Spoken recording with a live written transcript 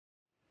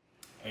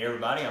Hey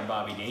everybody, I'm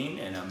Bobby Dean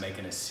and I'm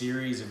making a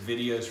series of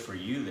videos for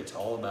you that's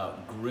all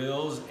about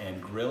grills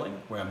and grilling,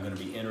 where I'm going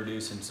to be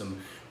introducing some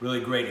really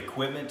great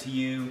equipment to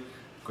you,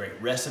 great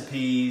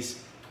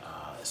recipes,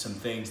 some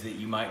things that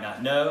you might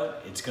not know.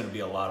 It's going to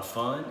be a lot of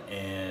fun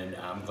and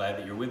I'm glad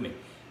that you're with me.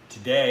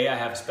 Today I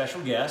have a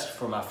special guest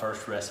for my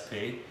first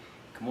recipe.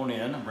 Come on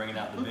in, I'm bringing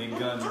out the big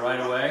guns right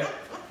away.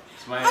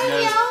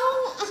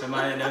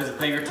 Somebody that knows a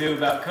thing or two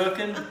about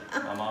cooking,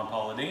 my mom,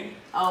 Paula Deen.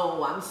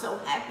 Oh, I'm so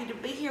happy to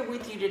be here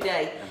with you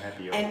today. I'm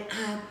happy you're And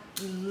I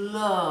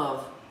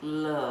love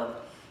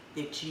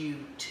that you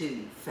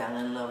too fell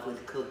in love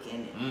with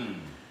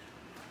cooking.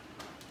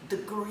 The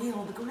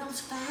grill's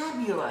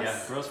fabulous. Yeah,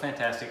 the grill's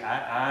fantastic.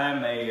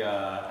 I'm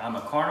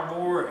a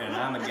carnivore and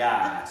I'm a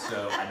guy,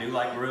 so I do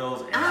like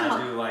grills and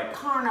I do like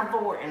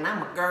carnivore and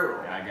I'm a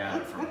girl. I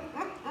got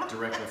it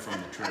directly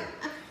from the truth.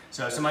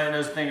 So somebody that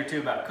knows a thing or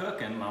two about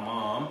cooking, my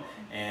mom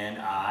and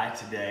I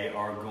today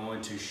are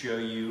going to show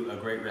you a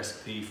great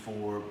recipe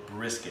for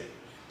brisket.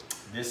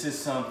 This is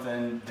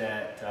something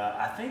that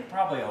I think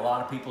probably a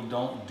lot of people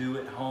don't do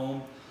at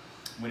home.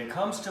 When it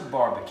comes to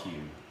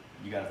barbecue,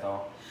 you got a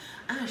thought?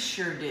 I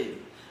sure do.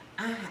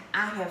 I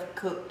have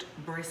cooked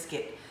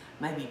brisket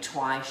maybe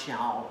twice,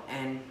 y'all,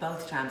 and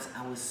both times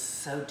I was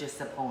so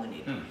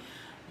disappointed.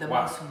 The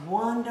most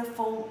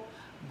wonderful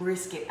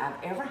brisket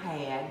I've ever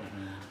had.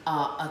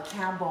 A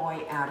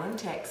cowboy out in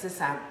Texas,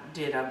 I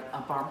did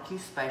a barbecue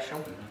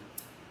special,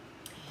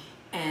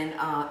 and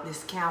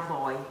this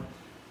cowboy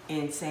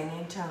in San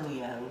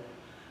Antonio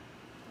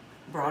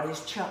brought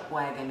his chuck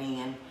wagon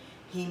in.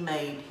 He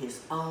made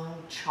his own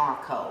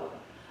charcoal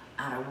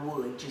out of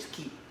wood, just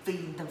keep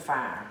feeding the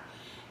fire,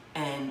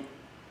 and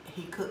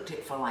he cooked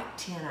it for like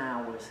 10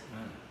 hours.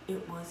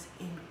 It was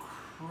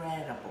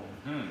incredible.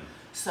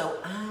 So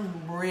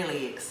I'm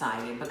really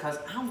excited because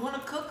I want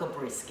to cook a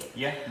brisket.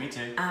 Yeah, me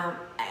too.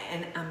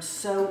 And I'm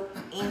so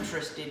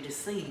interested to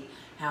see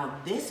how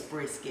this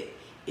brisket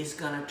is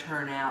going to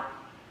turn out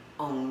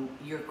on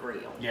your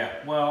grill. Yeah,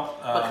 well...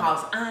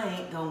 because I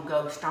ain't going to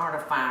go start a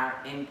fire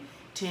and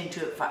tend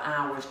to it for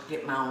hours to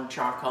get my own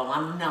charcoal.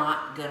 I'm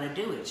not going to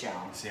do it,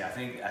 y'all. See, I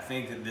think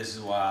that this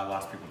is why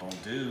lots of people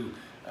don't do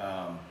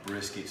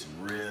briskets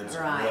and ribs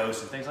and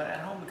roasts and things like that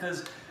at home,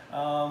 because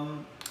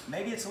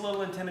maybe it's a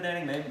little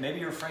intimidating. Maybe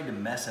you're afraid to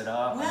mess it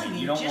up. Well, I mean,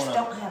 you don't just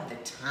don't have the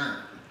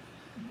time.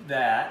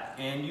 That,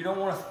 and you don't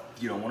want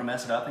to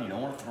mess it up, and you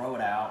don't want to throw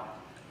it out.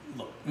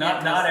 Look,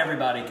 not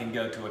everybody can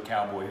go to a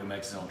cowboy who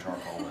makes his own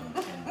charcoal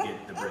and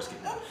get the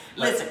brisket done.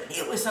 Listen,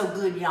 it was so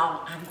good,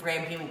 y'all. I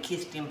grabbed him and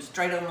kissed him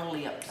straight on the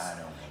lips. I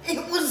don't believe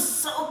it. It was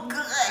so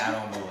good. I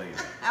don't believe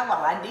it. Well,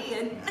 I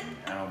did.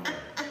 I don't believe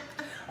it.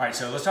 All right,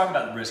 so let's talk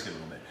about the brisket a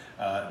little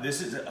bit.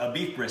 This is a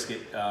beef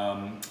brisket.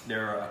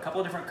 There are a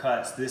couple of different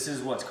cuts. This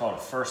is what's called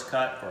a first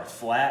cut or a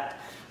flat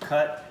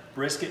cut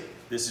brisket.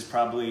 This is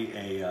probably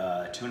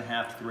a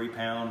 2.5 to 3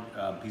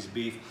 pound piece of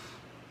beef.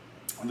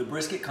 The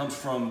brisket comes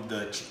from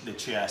the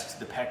chest,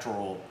 the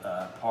pectoral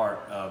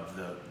part of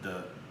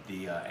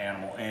the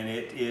animal, and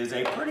it is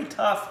a pretty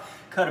tough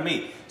cut of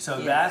meat.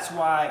 So that's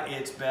why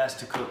it's best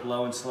to cook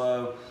low and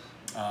slow.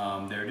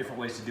 There are different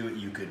ways to do it.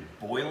 You could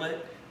boil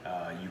it,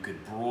 you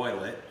could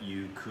broil it,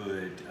 you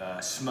could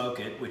smoke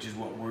it, which is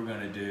what we're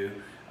going to do,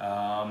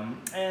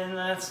 and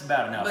that's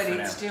about enough. But for it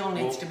now. still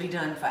needs to be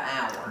done for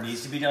hours. It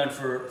needs to be done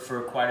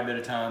for quite a bit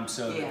of time,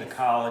 so that the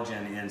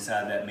collagen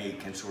inside that meat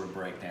can sort of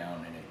break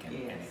down, and it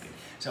can.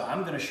 So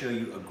I'm going to show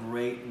you a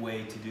great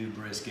way to do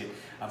brisket.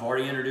 I've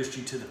already introduced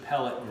you to the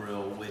pellet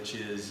grill, which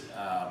is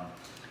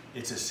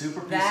it's a super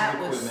piece of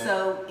equipment. That was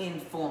so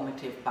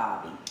informative,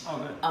 Bobby. Oh,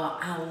 good.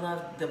 I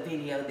loved the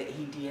video that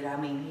he did. I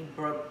mean, he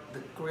broke the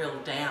grill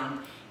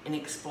down and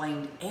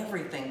explained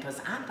everything, because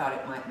I thought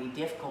it might be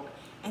difficult,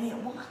 and it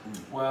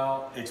wasn't.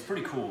 Well, it's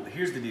pretty cool.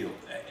 Here's the deal.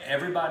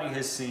 Everybody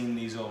has seen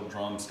these old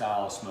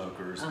drum-style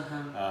smokers,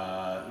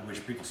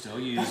 which people still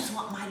use. That's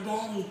what my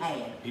daddy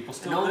had. People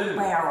still do. An old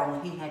barrel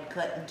he had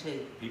cut in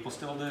two. People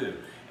still do.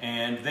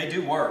 And they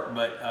do work,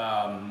 but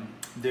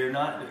they're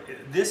not.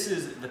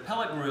 The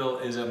pellet grill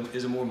is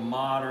a more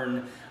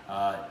modern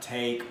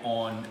take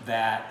on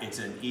that. It's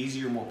an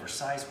easier, more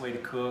precise way to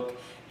cook.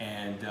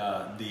 And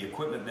the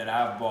equipment that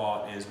I've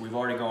bought is, we've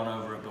already gone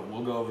over it, but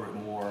we'll go over it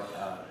more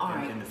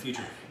in the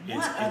future.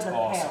 It's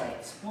awesome.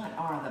 Pellets? What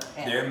are the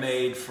pellets? They're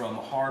made from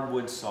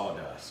hardwood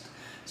sawdust.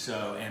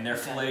 So, and they're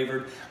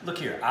flavored. Look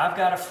here, I've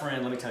got a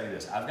friend, let me tell you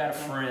this. I've got a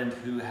friend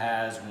who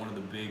has one of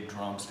the big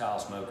drum style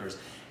smokers,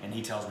 and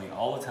he tells me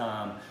all the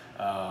time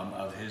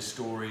of his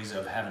stories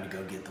of having to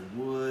go get the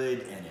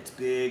wood, and it's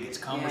big, it's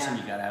cumbersome,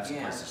 you gotta have some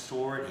place to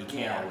store it. He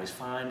can't always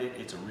find it,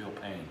 it's a real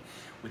pain.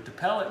 With the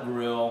pellet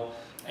grill,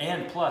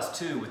 and plus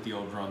too with the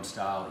old drum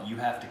style, you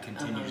have to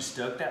continue to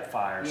stoke that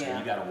fire, so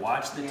you gotta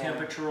watch the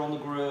temperature on the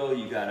grill,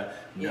 you gotta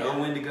know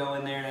when to go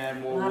in there and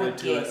add more wood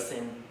to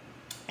it.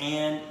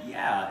 And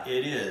yeah,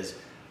 it is.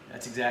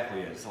 That's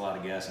exactly it. It's a lot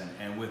of guessing.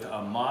 And with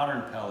a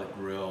modern pellet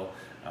grill,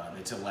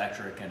 it's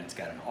electric, and it's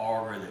got an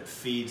auger that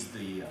feeds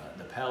the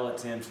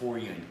pellets in for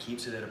you and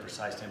keeps it at a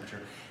precise temperature.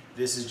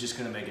 this is just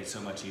going to make it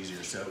so much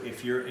easier. So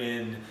if you're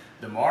in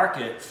the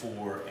market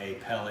for a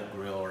pellet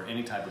grill or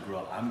any type of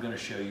grill, I'm going to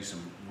show you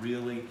some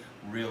really,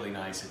 really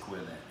nice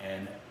equipment.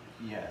 And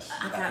yes,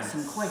 I got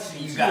some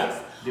questions. You got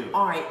it. Do it.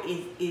 All right,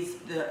 is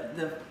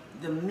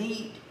the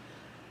meat,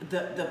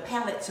 the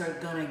pellets are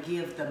going to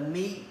give the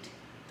meat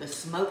the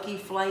smoky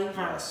flavor?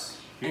 Yes.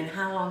 And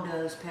how long do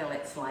those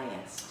pellets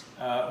last?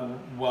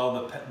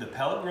 Well, the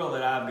pellet grill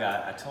that I've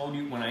got, I told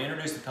you when I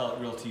introduced the pellet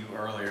grill to you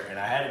earlier, and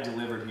I had it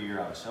delivered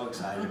here. I was so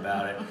excited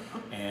about it,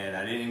 and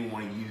I didn't even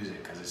want to use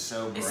it because it's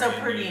so brand new. It's so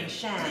pretty and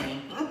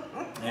shiny.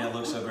 And it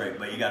looks so great,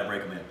 but you got to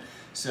break them in.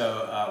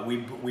 So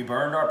we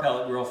burned our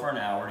pellet grill for an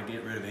hour to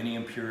get rid of any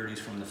impurities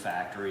from the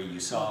factory. You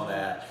saw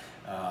that.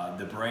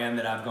 The brand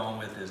that I've gone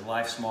with is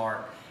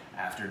LifeSmart.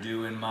 After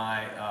doing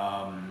my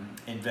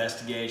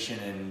investigation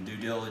and due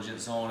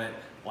diligence on it,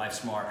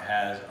 LifeSmart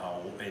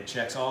it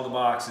checks all the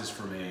boxes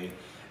for me.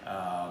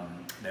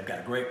 They've got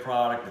a great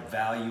product, the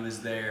value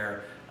is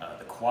there,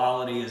 the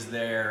quality is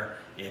there,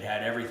 it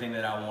had everything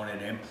that I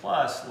wanted, and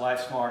plus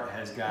LifeSmart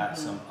has got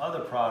some other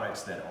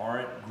products that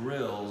aren't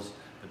grills,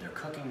 but they're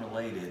cooking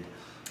related,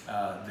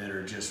 that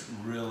are just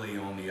really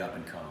on the up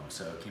and come.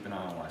 So keep an eye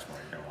on LifeSmart,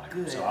 you're gonna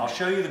like it. So I'll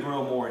show you the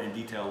grill more in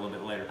detail a little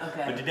bit later.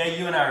 Okay. But today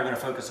you and I are gonna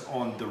focus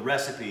on the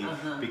recipe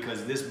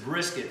because this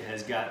brisket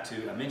has got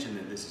to, I mentioned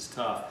that this is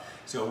tough,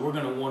 so we're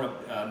gonna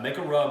wanna make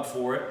a rub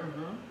for it.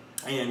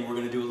 And we're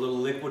going to do a little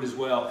liquid as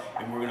well,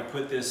 and we're going to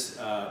put this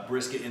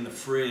brisket in the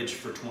fridge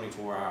for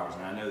 24 hours.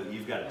 And I know that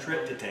you've got a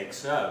trip to take,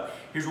 so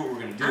here's what we're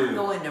going to do. I'm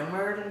going to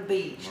Myrtle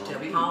Beach to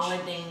Paula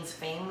Deen's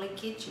Family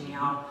Kitchen,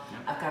 y'all.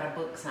 I've got a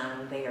book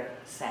signing there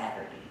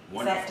Saturday.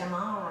 Wonderful. Is that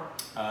tomorrow?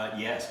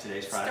 Yes,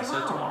 today's Friday,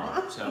 so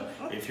tomorrow. So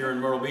if you're in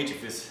Myrtle Beach,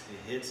 if it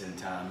hits in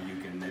time,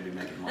 you can maybe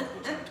make it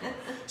multiple times.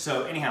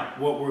 So anyhow,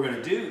 what we're going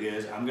to do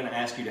is I'm going to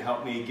ask you to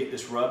help me get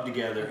this rubbed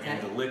together in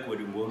the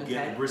liquid, and we'll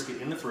get the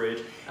brisket in the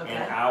fridge,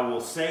 and I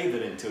will save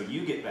it until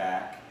you get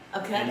back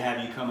and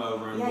have you come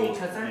over and we'll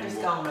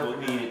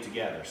eat it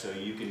together. So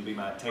you can be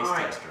my taste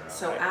tester.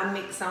 So I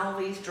mix all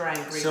these dry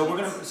ingredients. So we're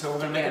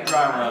gonna make a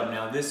dry rub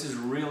now. This is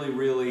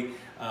really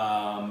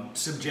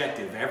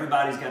subjective.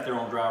 Everybody's got their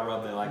own dry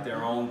rub. They like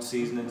their own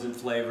seasonings and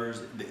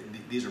flavors.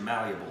 These are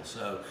malleable.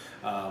 So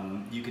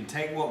you can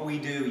take what we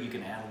do. You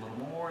can add a little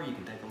more. You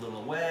can take a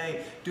little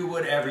away. Do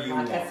whatever you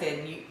want. Like I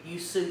said, you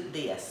suit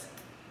this.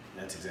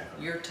 That's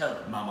exactly your tongue.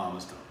 My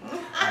mama's tongue. All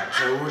right,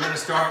 so we're going to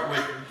start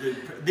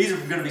with, these are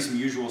going to be some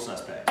usual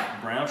suspects.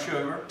 Brown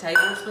sugar.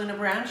 Tablespoon of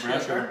brown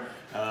sugar.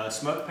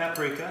 Smoked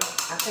paprika.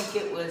 I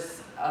think it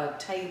was a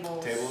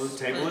table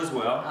as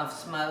well. Of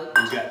smoked.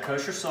 We've got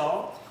kosher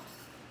salt.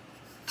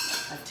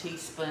 A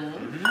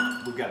teaspoon.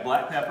 We've got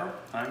black pepper,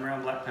 fine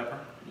ground black pepper.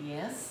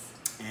 Yes.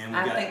 And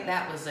I think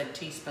that was a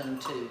teaspoon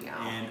too, y'all.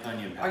 And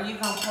onion powder. Are you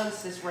gonna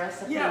post this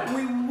recipe? Yeah,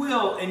 we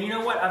will. And you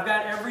know what? I've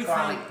got everything.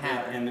 Garlic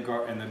powder.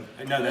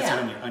 No, that's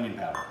onion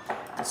powder.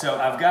 So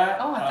I've got.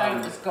 Oh, I thought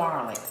it was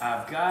garlic.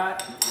 I've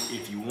got.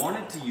 If you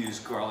wanted to use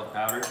garlic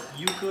powder,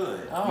 you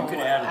could. Oh, you could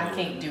add a little.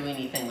 I can't do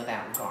anything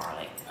without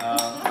garlic.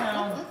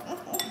 Well,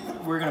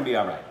 we're gonna be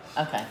all right.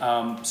 Okay.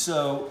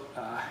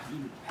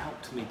 You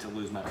helped me to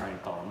lose my train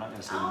of thought. I'm not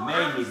gonna say you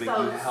made me,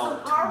 but you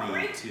helped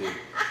me to.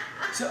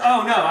 So,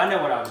 oh no, I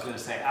know what I was going to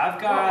say.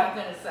 I've got. What are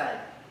you going to say?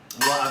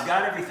 Well, I've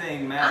got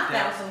everything mapped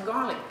out. I found some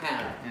garlic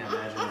powder. Yeah,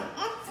 imagine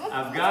that.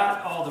 I've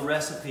got all the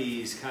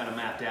recipes kind of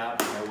mapped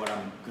out. You know what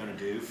I'm going to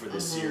do for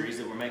this series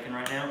that we're making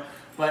right now.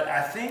 But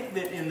I think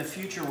that in the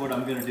future, what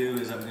I'm going to do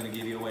is I'm going to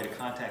give you a way to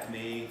contact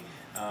me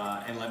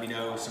and let me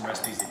know some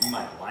recipes that you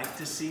might like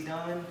to see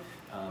done.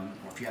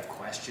 Or if you have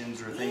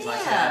questions or things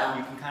like that,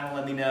 you can kind of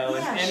let me know,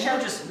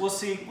 and we'll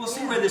see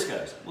where this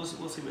goes. We'll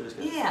see where this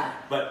goes. Yeah.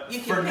 But you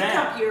can pick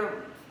up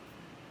your.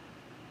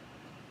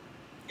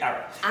 All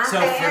right.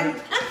 So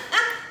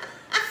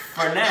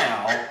for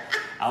now,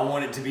 I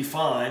want it to be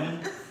fun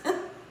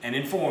and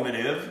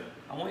informative.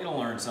 I want you to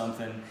learn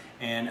something,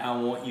 and I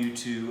want you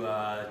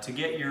to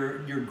get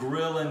your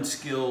grilling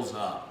skills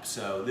up.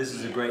 So this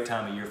is a great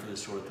time of year for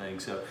this sort of thing.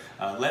 So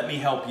let me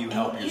help you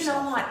help yourself. You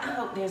know what? I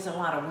hope there's a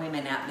lot of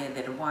women out there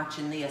that are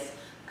watching this,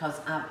 because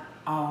I've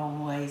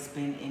always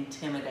been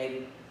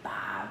intimidated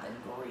by the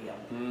grill.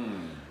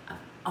 I've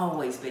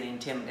always been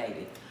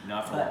intimidated.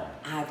 Not for long.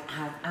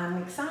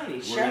 I'm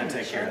excited. We're going to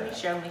take care of that.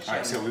 Show me. All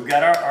right, so we've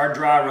got our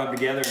dry rub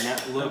together, and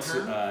that looks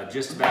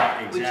just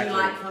about exactly. Would you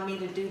like for me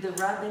to do the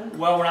rubbing?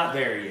 Well, we're not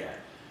there yet.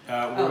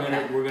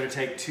 We're gonna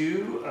take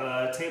 2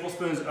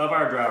 tablespoons of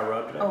our dry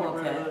rub. Did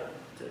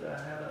I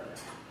have it?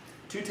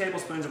 2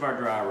 tablespoons of our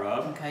dry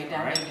rub. Okay, do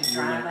I need to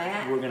try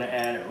that? We're gonna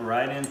add it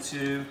right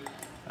into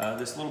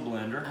this little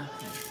blender.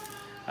 Okay.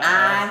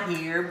 I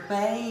hear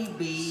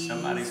babies.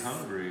 Somebody's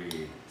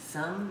hungry.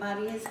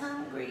 Somebody is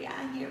hungry.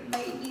 I hear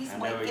babies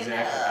waking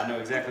up. up. I know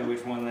exactly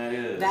which one that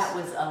is. That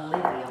was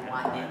Olivia,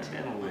 wasn't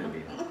it?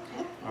 Olivia.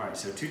 All right,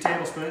 so 2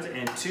 tablespoons,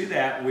 and to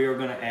that we are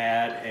going to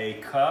add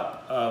a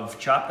cup of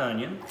chopped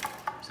onion.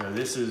 So So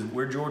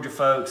we're Georgia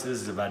folks.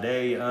 This is a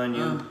Vidalia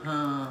onion,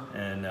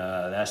 and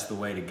that's the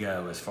way to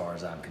go as far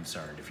as I'm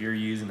concerned. If you're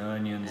using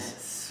onions,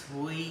 that's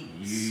sweet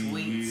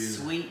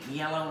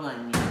yellow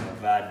onion.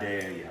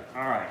 Vidalia.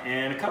 All right,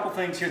 and a couple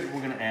things here that we're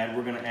going to add.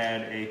 We're going to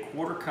add a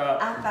 1/4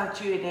 cup. I thought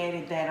you had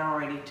added that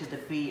already to the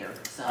beer.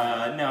 So.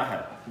 No, I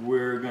haven't.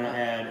 We're going to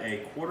add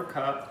a 1/4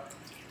 cup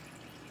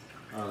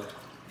of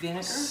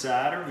vinegar.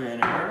 Cider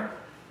vinegar.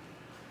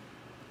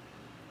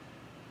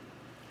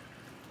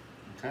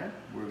 Okay,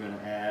 we're going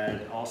to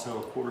add also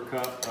a 1/4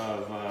 cup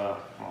of, how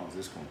long is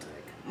this going to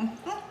take?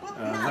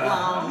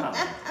 Not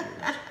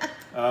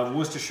long.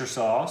 Worcestershire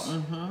sauce.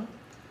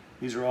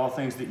 These are all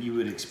things that you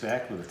would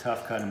expect with a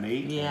tough cut of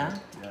meat. Yeah.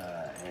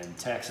 And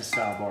Texas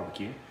style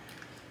barbecue.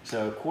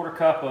 So 1/4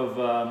 cup of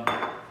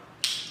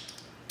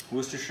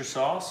Worcestershire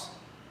sauce.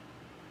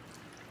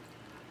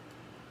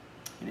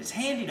 And it's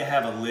handy to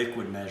have a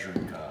liquid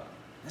measuring cup.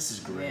 This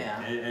is great.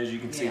 Yeah. As you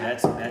can see,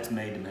 that's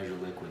made to measure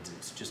liquids.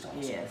 It's just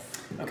awesome. Yes.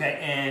 Okay,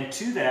 and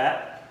to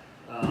that,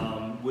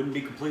 wouldn't be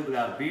complete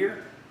without a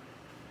beer.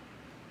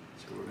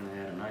 So we're gonna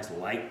add a nice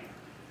light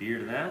beer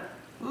to that.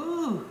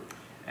 Ooh.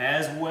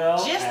 As well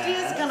just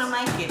is gonna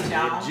make it,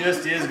 y'all. It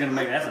just is gonna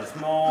make it. That's a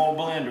small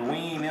blender. We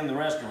ain't in the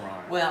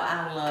restaurant. Well,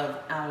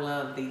 I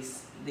love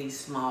these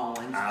small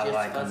ones. I just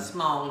like for them.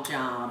 small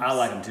jobs. I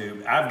like them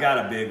too. I've got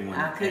a big one.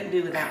 I couldn't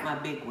do without my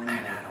big one.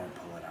 And I don't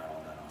pull it out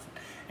all that often.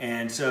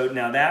 And so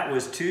now that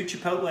was 2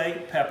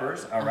 chipotle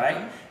peppers, all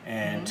right,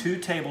 and 2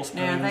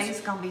 tablespoons. Now are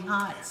these gonna be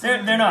hot?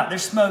 They're not. They're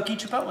smoky.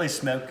 Chipotle's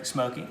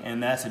smoky,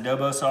 and that's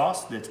adobo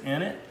sauce that's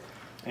in it,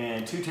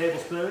 and 2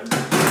 tablespoons.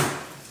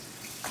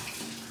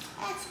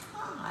 That's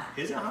hot.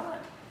 Is it hot?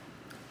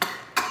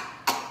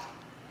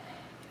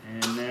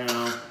 And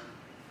now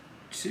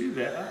to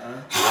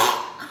that.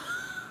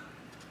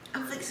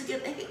 I'm fixing to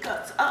get the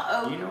hiccups.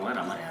 Uh-oh. You know what?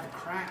 I might have a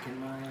crack in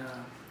my.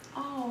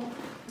 Oh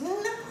no.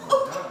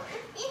 Oh,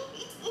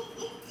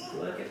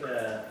 look at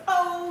that.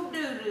 Oh,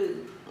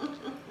 doo-doo. Oh,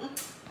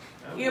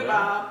 Here,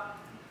 well.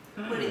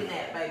 Bob. Put in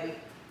that, baby.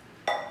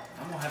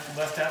 I'm gonna have to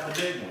bust out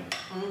the big one.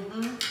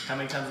 How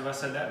many times have I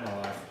said that in my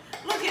life?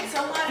 Look at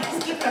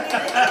somebody's giving me the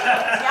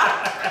hiccups, y'all.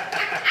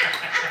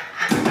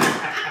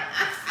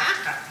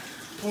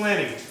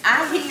 Plenty.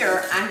 I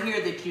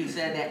hear that you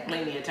said that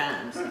plenty of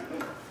times.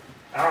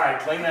 All right,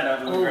 clean that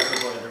up. Let me grab the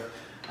blender.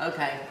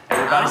 Okay.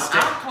 Everybody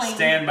I'll clean.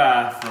 stand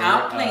by for.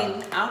 I'll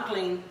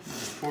clean.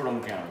 Just pour it on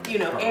the counter. You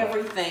know,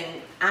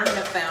 everything I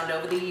have found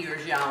over the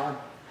years, y'all,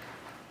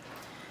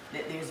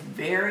 that there's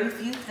very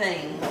few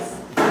things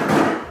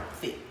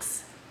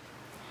fix.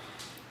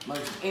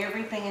 Most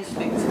everything is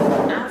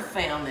fixable. I've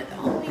found that the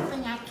only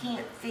thing I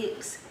can't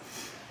fix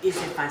is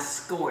if I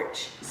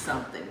scorch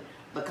something,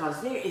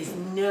 because there is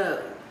no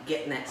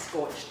getting that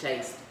scorch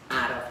taste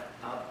out of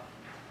a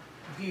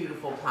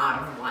beautiful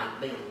pot of white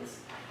beans.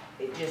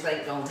 It just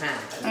ain't gonna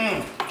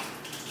happen.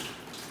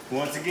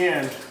 Once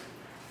again,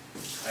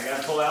 I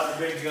gotta pull out the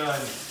big gun.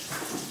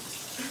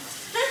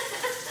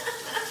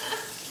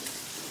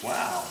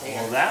 Wow.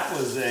 Well, that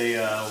was a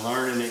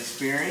learning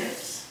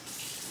experience.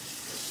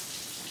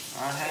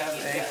 I have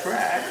a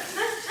crack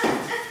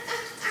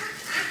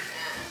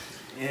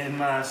in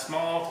my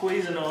small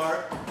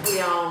Cuisinart.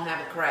 We all have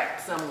a crack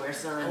somewhere,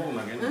 son. Oh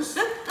my goodness.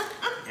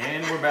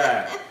 And we're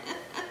back.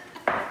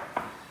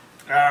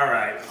 All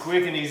right,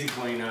 quick and easy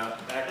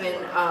cleanup. Back to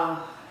work.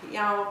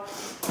 Y'all,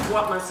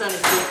 what my son is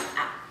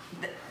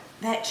doing,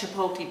 that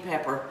chipotle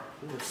pepper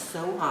was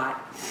so hot.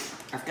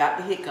 I've got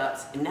the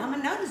hiccups, and now my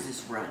nose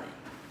is running.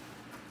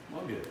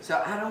 Well, good.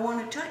 So I don't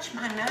want to touch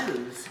my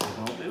nose.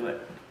 Don't do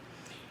it.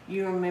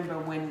 You remember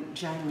when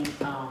Jamie,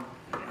 Oh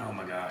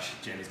my gosh,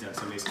 Jenny's done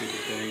so many stupid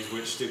things.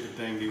 Which stupid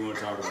thing do you want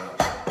to talk about?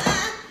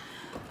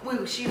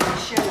 she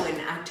was showing,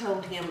 I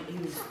told him he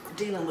was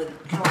dealing with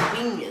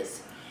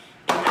jalapenos.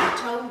 And I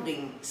told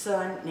him,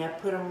 son, now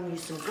put on you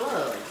some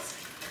gloves,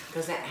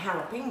 because that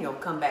jalapeno will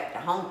come back to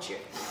haunt you.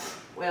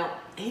 Well,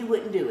 he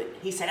wouldn't do it.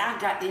 He said, I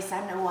got this,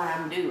 I know what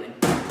I'm doing.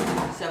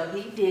 So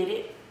he did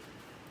it,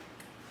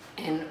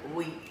 and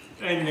we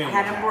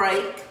had a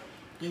break.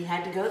 He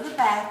had to go to the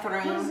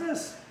bathroom. What is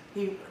this?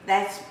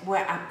 That's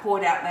where I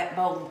poured out that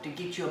bowl to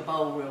get you a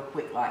bowl real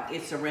quick, like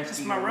it's the rest of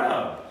your my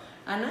rub.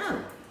 I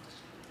know.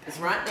 It's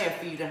right there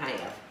for you to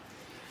have.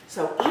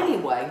 So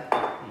anyway,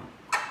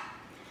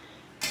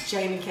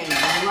 Jamie came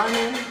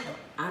running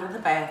out of the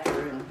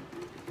bathroom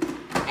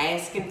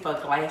asking for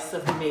a glass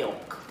of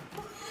milk.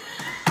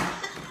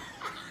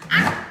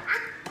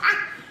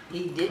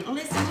 He didn't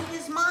listen to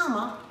his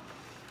mama.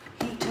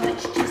 He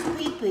touched his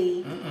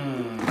pee-pee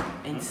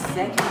and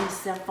set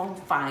himself on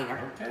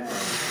fire. Okay.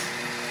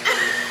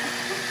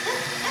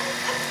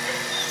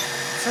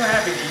 So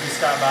happy that you can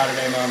stop by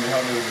today, Mom, to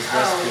help me with this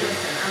recipe. Listen,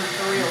 I'm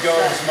thrilled. You go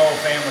over some old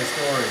family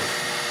stories.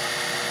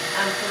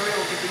 I'm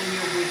thrilled to be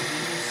here with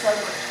you. It's so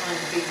much fun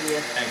to be with.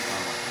 Thanks,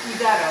 Mama. You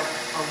got a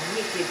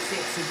wicked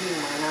sense of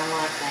humor, and I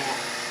like that.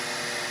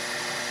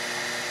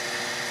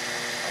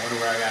 I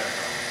wonder where I got it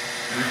from.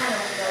 I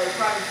don't know,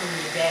 probably from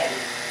your daddy.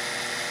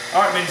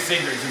 Aren't many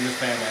secrets in this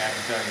family, I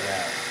can tell you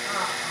that.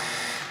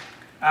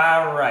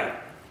 All right.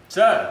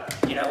 So,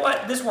 you know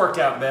what? This worked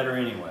out better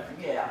anyway.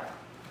 Yeah.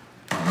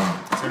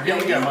 So here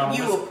we go, Mama.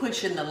 You were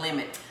pushing the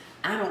limit.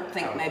 I don't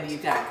think maybe you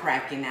got a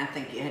crack in. I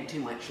think you had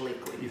too much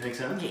liquid. You think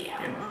so?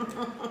 Yeah.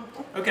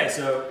 Okay,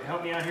 so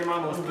help me out here,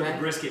 Mama. Let's put the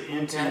brisket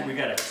into. We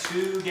got a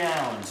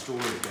 2-gallon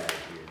storage bag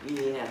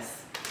here.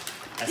 Yes.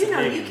 That's you know,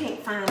 you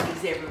can't find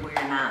these everywhere,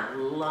 and I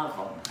love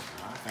them.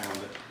 I found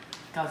it.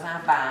 Because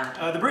I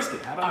buy. The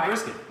brisket. How about the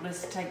brisket?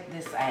 Let's take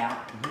this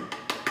out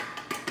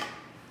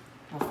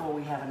before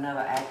we have another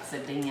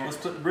accident. Let's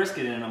put the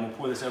brisket in, and I'm going to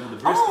pour this over the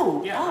brisket.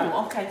 Oh, yeah,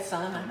 right. Okay,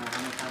 son.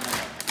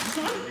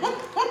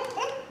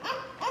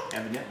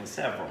 Evidently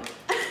several.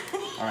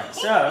 All right,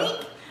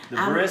 so the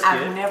brisket.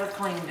 I've never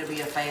claimed to be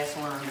a fast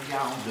learner,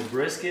 y'all. The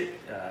brisket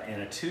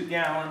in a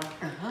 2-gallon.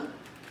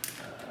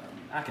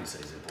 I can say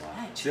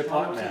Ziploc.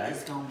 Ziploc bag.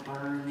 It's gonna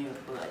burn their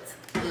butts.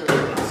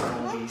 It's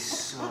gonna be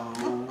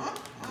so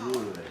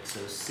good. So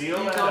seal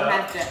it up. You're gonna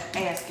have to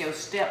ask your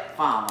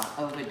stepfather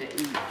over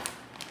to eat.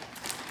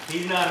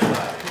 He's not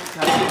invited.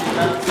 Because he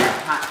loves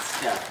that hot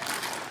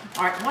stuff.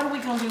 All right, what are we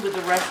gonna do with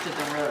the rest of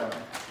the rub?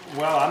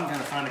 Well, I'm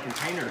gonna find a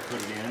container to put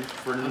it in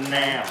for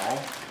now.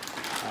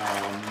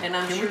 And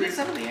I'm can sure we get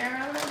some of the air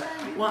out of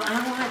that? Well, I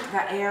like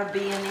the air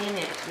being in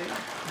it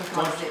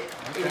because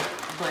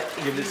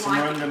give it some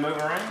room to move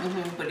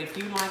around. But if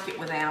you like it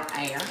without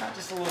air,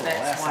 just a little.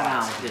 that's what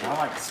I'll do. I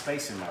like the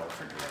space in my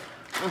refrigerator.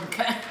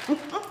 Okay.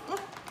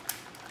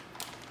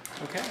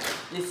 Okay.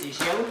 This is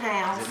your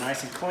house. Is it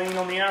nice and clean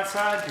on the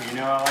outside? Because you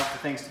know I like the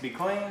things to be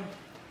clean.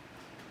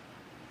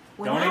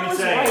 When I was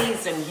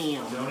raising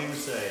him, don't even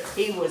say it.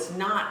 He was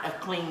not a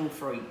clean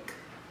freak.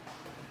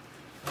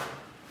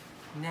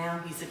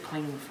 Now he's a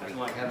clean freak. It's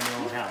like having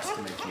your own house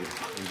to make you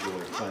enjoy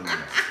cleanliness.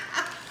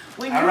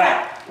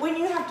 When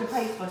you have to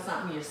pay for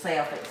something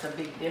yourself, it's a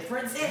big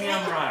difference.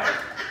 Damn right.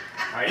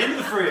 All right, into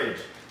the fridge.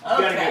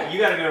 You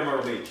gotta go to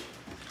Myrtle Beach.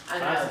 I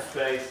know. Find some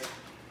space.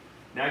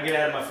 Now get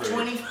out of my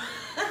fridge.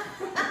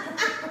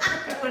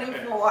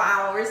 24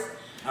 hours.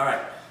 All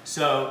right.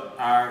 So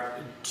our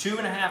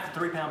 2.5 to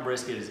 3 pound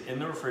brisket is in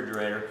the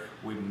refrigerator.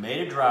 We've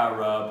made a dry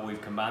rub.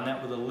 We've combined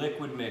that with a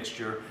liquid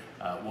mixture.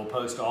 We'll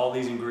post all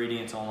these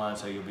ingredients online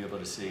so you'll be able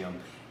to see them.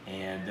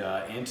 And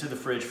into the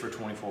fridge for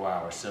 24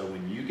 hours. So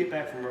when you get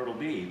back from Myrtle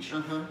Beach,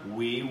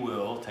 we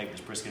will take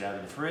this brisket out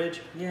of the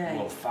fridge. Yay.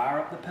 We'll fire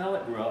up the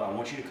pellet grill. I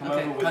want you to come over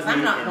with me because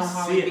I'm not going to and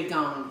hardly see be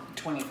gone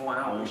 24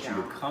 hours. I want you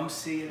to come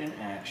see it in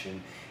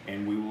action,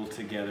 and we will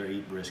together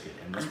eat brisket.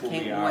 And this I will be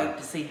can't wait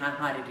to see how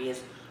hot it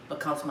is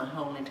because my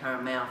whole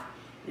entire mouth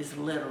is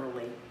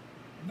literally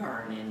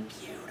burning.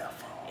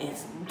 Beautiful.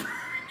 It's burning.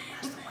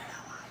 That's the way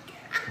I like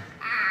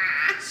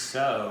it.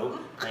 So,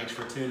 thanks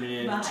for tuning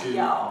in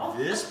to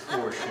this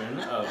portion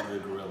of the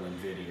grilling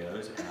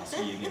videos, and I'll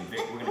see you again.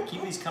 We're going to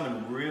keep these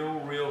coming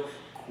real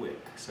quick,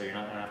 so you're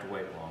not going to have to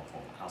wait long for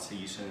them. I'll see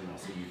you soon, and I'll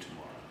see you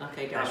tomorrow.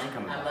 Okay, darling. Thanks for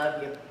coming I back.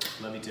 love you.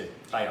 Love you too.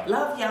 Bye, y'all.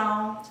 Love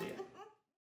y'all. See ya.